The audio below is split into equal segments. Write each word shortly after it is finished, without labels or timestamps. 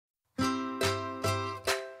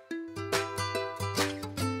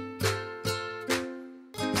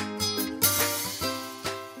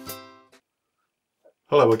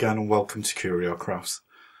Hello again and welcome to Curio Crafts.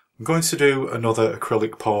 I'm going to do another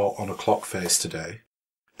acrylic pour on a clock face today.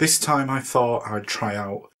 This time I thought I'd try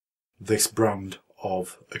out this brand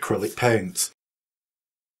of acrylic paint.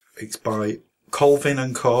 It's by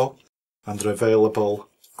Colvin & Co and they're available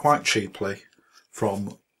quite cheaply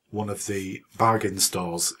from one of the bargain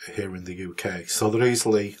stores here in the UK. So they're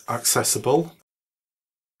easily accessible.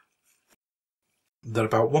 They're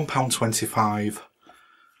about £1.25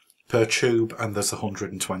 per tube and there's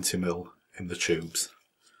 120ml in the tubes.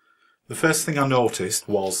 The first thing I noticed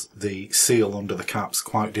was the seal under the cap's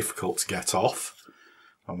quite difficult to get off,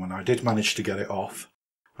 and when I did manage to get it off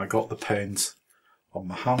I got the paint on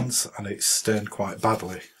my hands and it's stained quite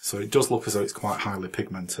badly, so it does look as though it's quite highly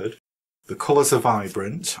pigmented. The colours are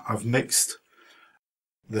vibrant. I've mixed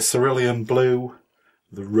the cerulean blue,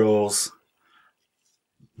 the rose.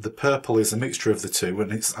 The purple is a mixture of the two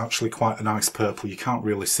and it's actually quite a nice purple. You can't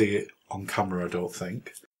really see it on camera, I don't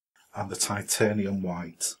think. And the titanium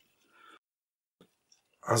white.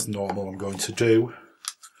 As normal, I'm going to do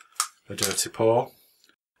a dirty pour.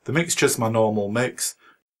 The mixture's my normal mix.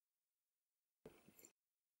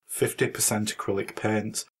 50% acrylic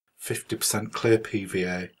paint, 50% clear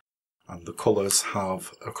PVA, and the colours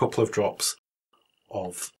have a couple of drops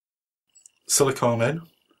of silicone in,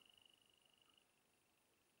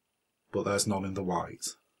 but there's none in the white.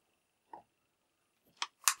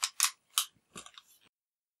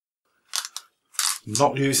 I'm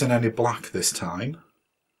not using any black this time,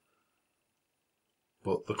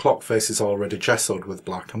 but the clock face is already gessoed with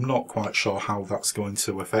black. I'm not quite sure how that's going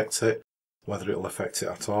to affect it, whether it'll affect it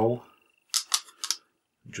at all.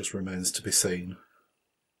 It just remains to be seen.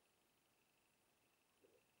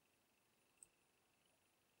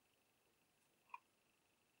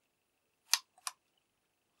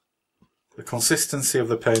 The consistency of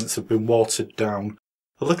the paints have been watered down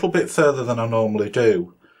a little bit further than I normally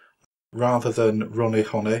do. Rather than runny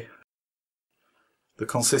honey, the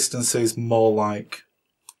consistency is more like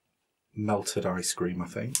melted ice cream, I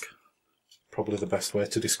think. Probably the best way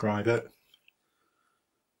to describe it.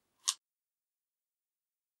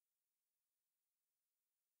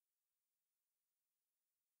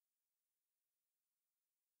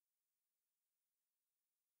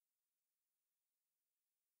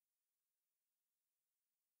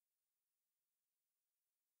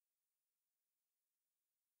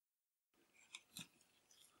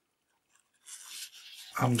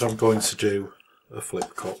 And I'm going to do a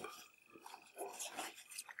flip cup.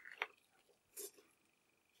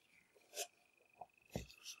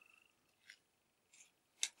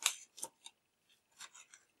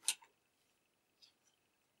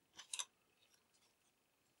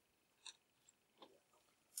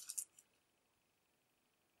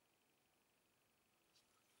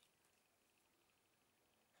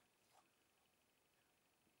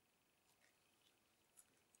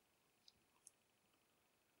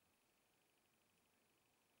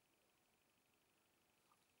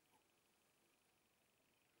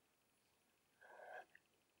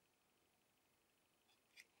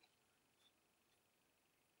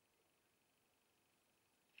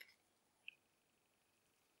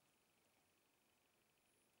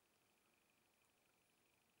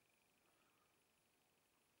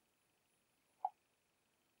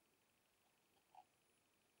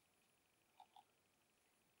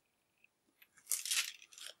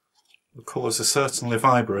 The colours are certainly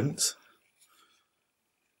vibrant.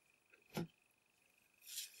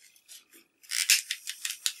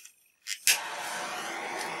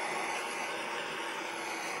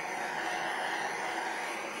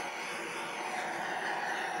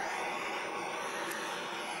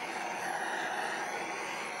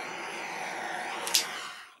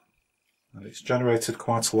 And it's generated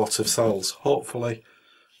quite a lot of cells. Hopefully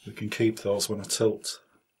we can keep those when I tilt.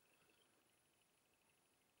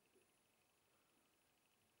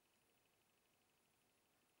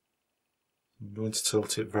 I'm going to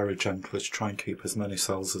tilt it very gently to try and keep as many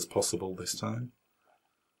cells as possible this time.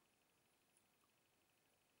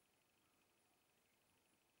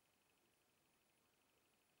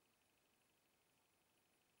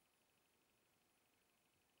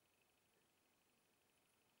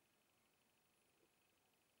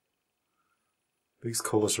 These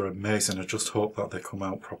colours are amazing. I just hope that they come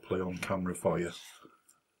out properly on camera for you.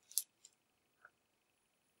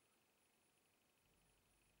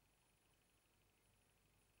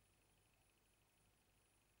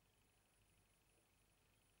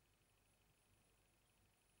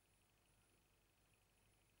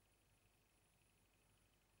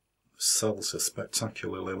 The cells are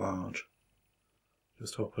spectacularly large.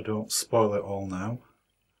 Just hope I don't spoil it all now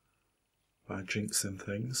by jinxing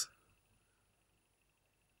things.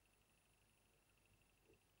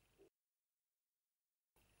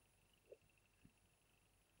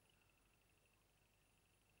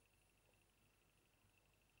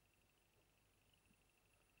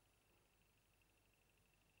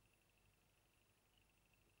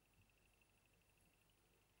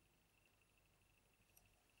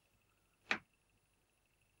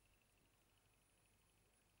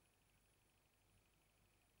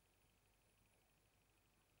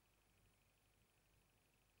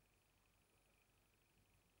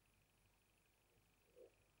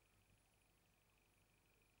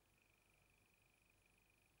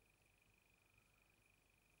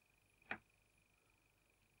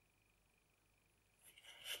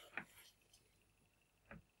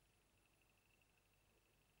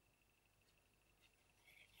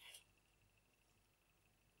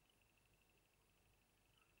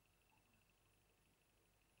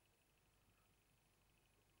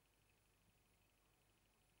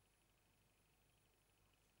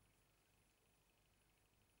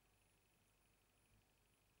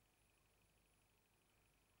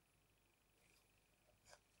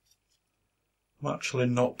 I'm actually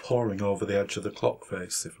not pouring over the edge of the clock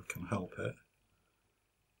face if I can help it.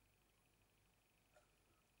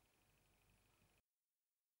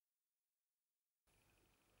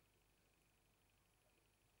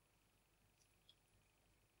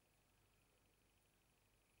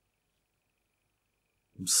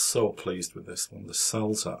 I'm so pleased with this one. The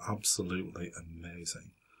cells are absolutely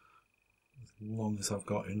amazing. As long as I've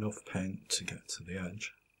got enough paint to get to the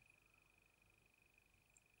edge.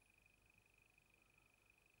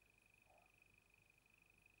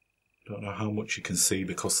 Don't know how much you can see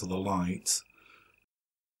because of the light.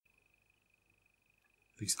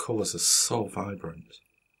 These colours are so vibrant.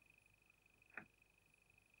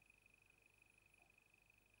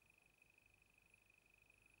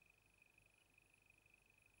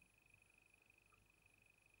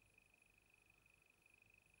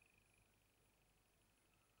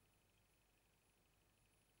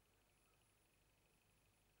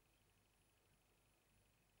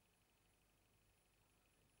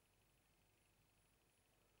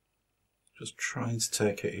 Just trying to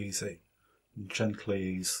take it easy and gently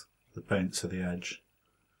ease the paint to the edge.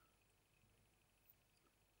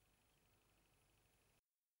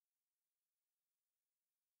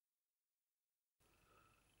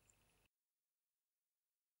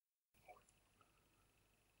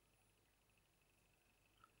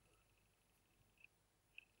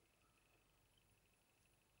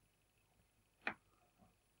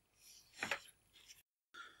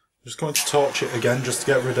 I'm just going to torch it again just to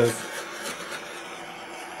get rid of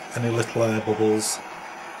any little air bubbles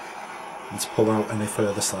and to pull out any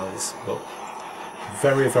further cells, but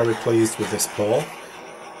very pleased with this pour.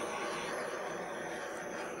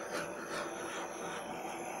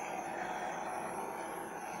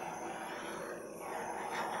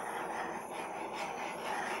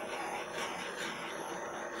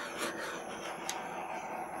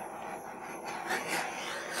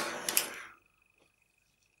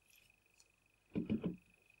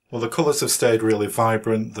 Well, the colours have stayed really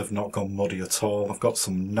vibrant, they've not gone muddy at all, I've got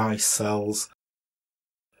some nice cells.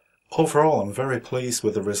 Overall, I'm very pleased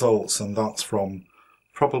with the results, and that's from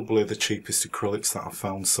probably the cheapest acrylics that I've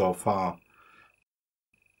found so far.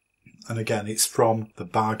 And again, it's from the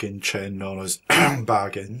bargain chain known as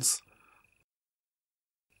Bargains.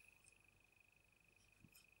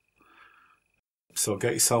 So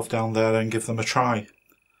get yourself down there and give them a try.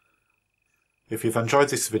 If you've enjoyed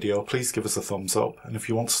this video, please give us a thumbs up, and if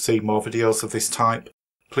you want to see more videos of this type,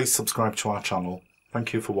 please subscribe to our channel.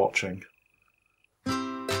 Thank you for watching.